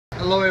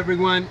Hello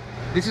everyone,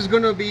 this is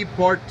going to be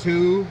part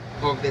 2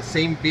 of the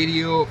same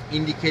video of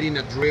indicating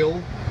a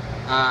drill.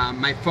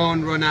 My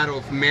phone ran out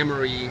of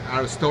memory,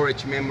 out of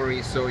storage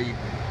memory, so it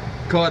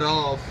cut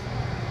off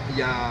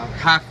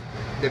half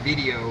the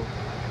video.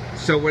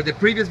 So where the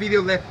previous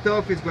video left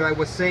off is where I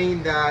was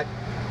saying that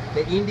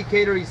the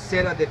indicator is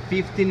set at the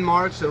 15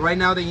 mark, so right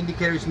now the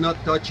indicator is not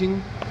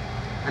touching,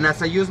 and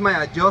as I use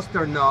my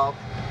adjuster knob,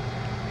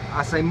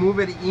 as I move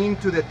it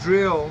into the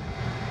drill,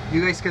 you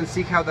guys can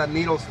see how that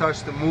needle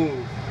starts to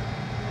move.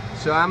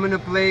 So I'm going to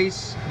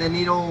place the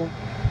needle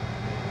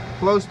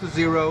close to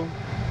 0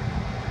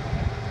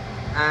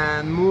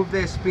 and move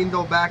the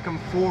spindle back and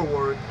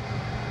forward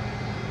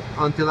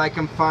until I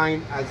can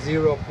find a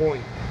 0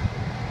 point.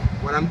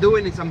 What I'm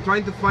doing is I'm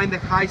trying to find the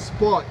high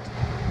spot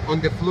on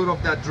the flute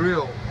of that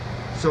drill.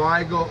 So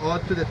I go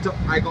up to the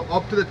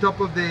top,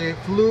 of the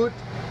flute,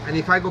 and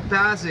if I go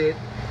past it,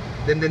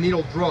 then the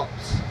needle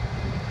drops.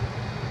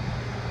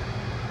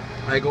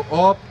 I go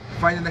up,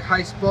 finding the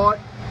high spot,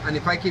 and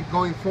if I keep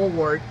going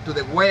forward to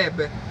the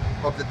web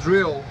of the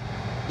drill,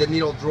 the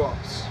needle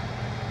drops.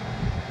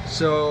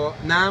 So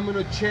now I'm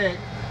going to check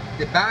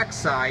the back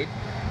side.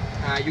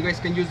 You guys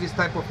can use this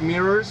type of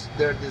mirrors.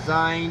 They're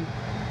designed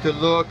to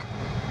look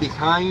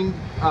behind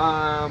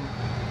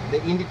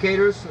the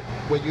indicators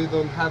when you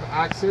don't have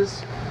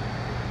access.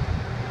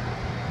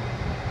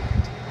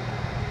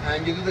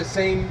 And you do the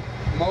same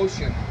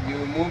motion.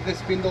 You move the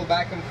spindle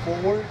back and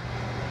forward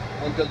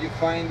until you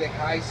find the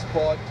high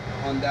spot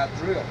on that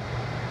drill.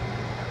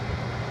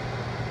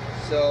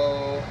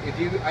 So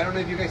I don't know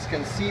if you guys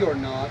can see or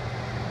not,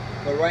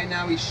 but right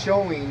now it's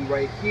showing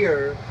right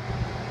here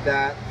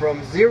that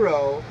from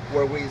 0,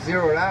 where we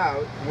zeroed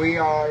out, we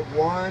are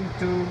 1,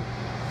 2,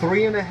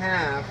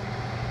 3.5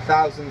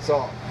 thousandths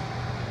off.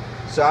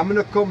 So I'm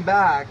gonna come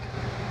back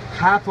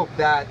half of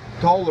that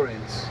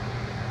tolerance.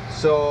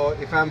 So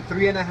if I'm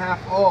 3.5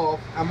 off,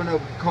 I'm gonna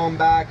come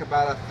back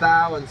about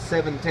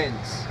 1,007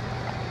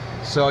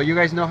 So you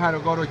guys know how to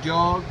go to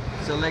jog,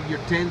 select your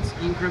tenths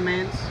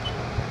increments,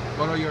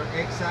 go to your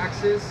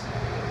x-axis,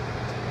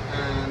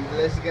 and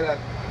let's get a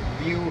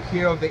view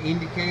here of the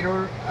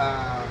indicator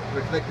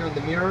reflected on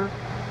the mirror.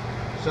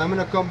 So I'm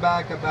gonna come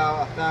back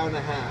about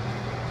 1,000.5.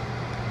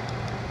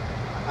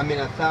 I mean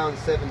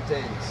 1,007.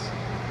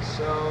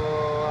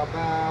 So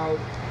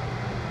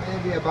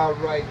maybe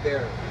about right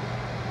there.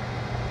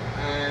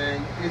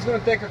 And it's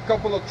gonna take a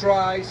couple of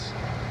tries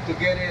to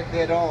get it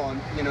dead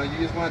on. You know, you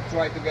just want to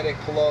try to get it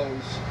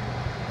close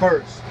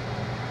first.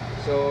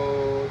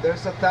 So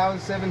there's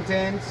 1,007.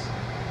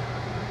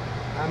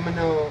 I'm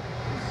gonna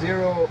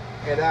zero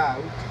it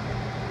out.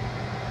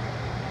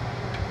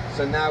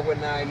 So now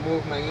when I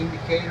move my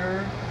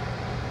indicator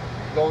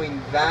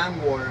going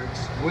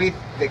downwards with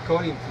the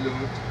cutting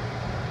flute,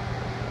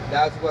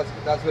 that's going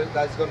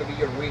to be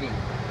your reading.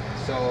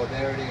 So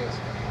there it is.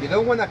 You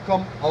don't want to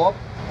come up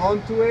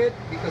onto it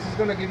because it's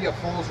going to give you a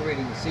false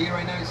reading. See,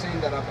 right now it's saying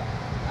that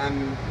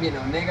I'm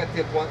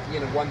negative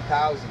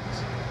 1,000.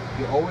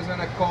 You're always going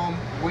to come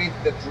with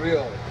the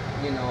drill,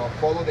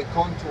 follow the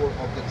contour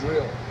of the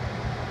drill,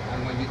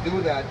 and when you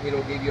do that,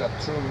 it'll give you a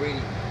true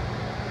reading.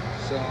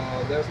 So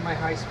there's my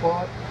high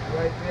spot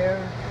right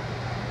there.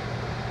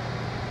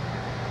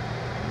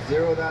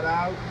 Zero that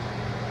out,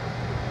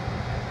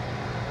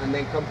 and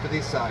then come to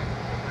this side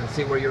and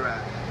see where you're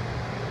at.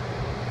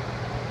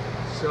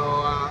 So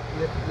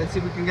let's see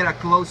if we can get a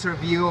closer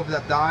view of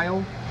the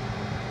dial.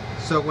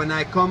 So when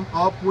I come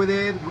up with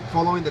it,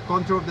 following the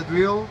contour of the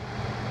drill,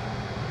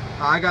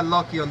 I got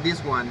lucky on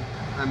this one.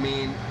 I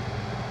mean,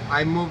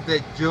 I moved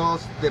it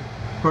just the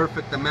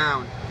perfect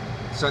amount.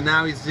 So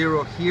now it's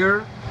 0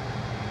 here,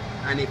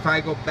 and if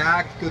I go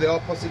back to the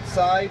opposite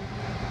side,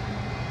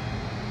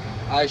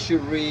 I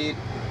should read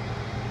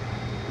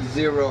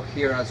 0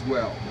 here as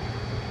well.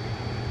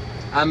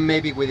 I'm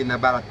maybe within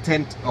about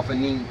 1/10 of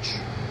an inch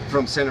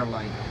from center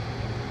line.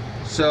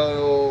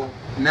 So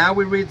now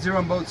we read 0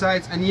 on both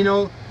sides, and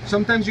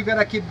sometimes you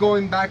gotta keep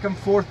going back and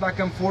forth,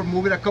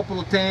 move it a couple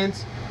of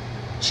tenths,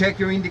 check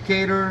your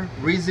indicator,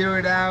 re-zero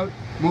it out,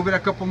 move it a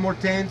couple more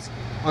tenths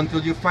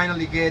until you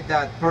finally get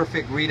that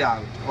perfect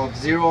readout of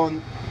 0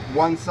 on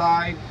one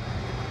side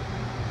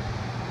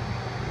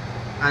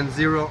and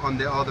 0 on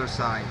the other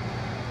side.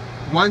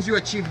 Once you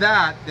achieve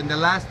that, then the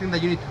last thing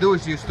that you need to do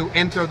is just to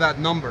enter that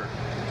number.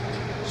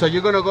 So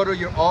you're gonna go to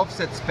your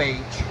offsets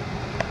page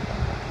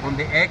on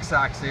the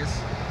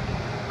x-axis,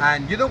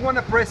 and you don't want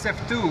to press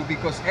F2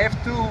 because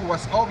F2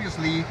 was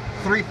obviously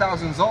 3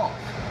 thousandths off.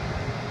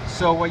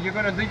 So what you're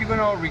gonna do, you're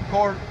gonna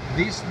record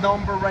this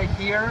number right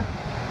here.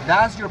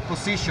 That's your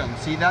position.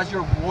 See, that's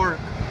your work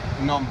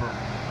number.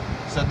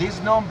 So this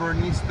number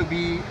needs to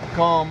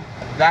become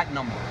that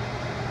number.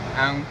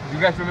 And you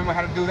guys remember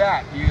how to do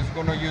that. You're just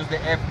gonna use the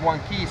F1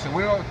 key. So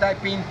we're gonna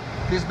type in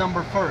this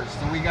number first.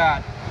 So we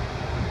got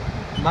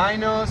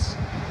minus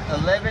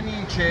 11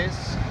 inches,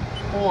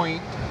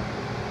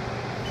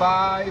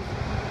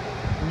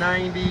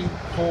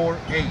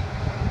 0.5948.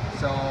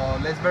 So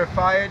let's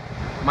verify it.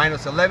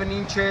 Minus 11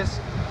 inches,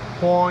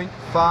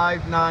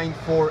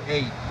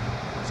 0.5948.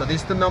 So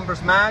these two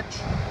numbers match.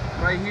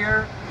 right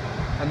here,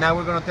 and now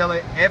we're gonna tell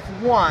it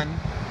F1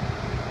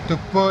 to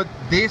put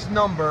this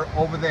number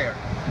over there.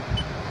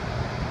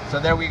 So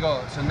there we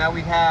go. So now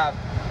we have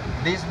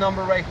this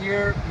number right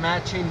here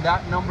matching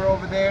that number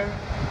over there,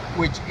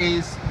 which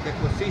is the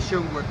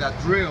position where that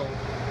drill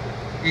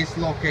is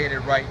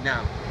located right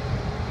now.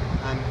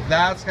 And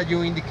that's how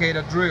you indicate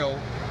a drill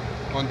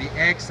on the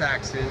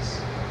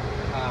X-axis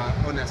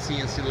on a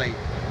CNC lathe.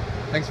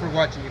 Thanks for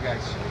watching, you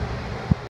guys.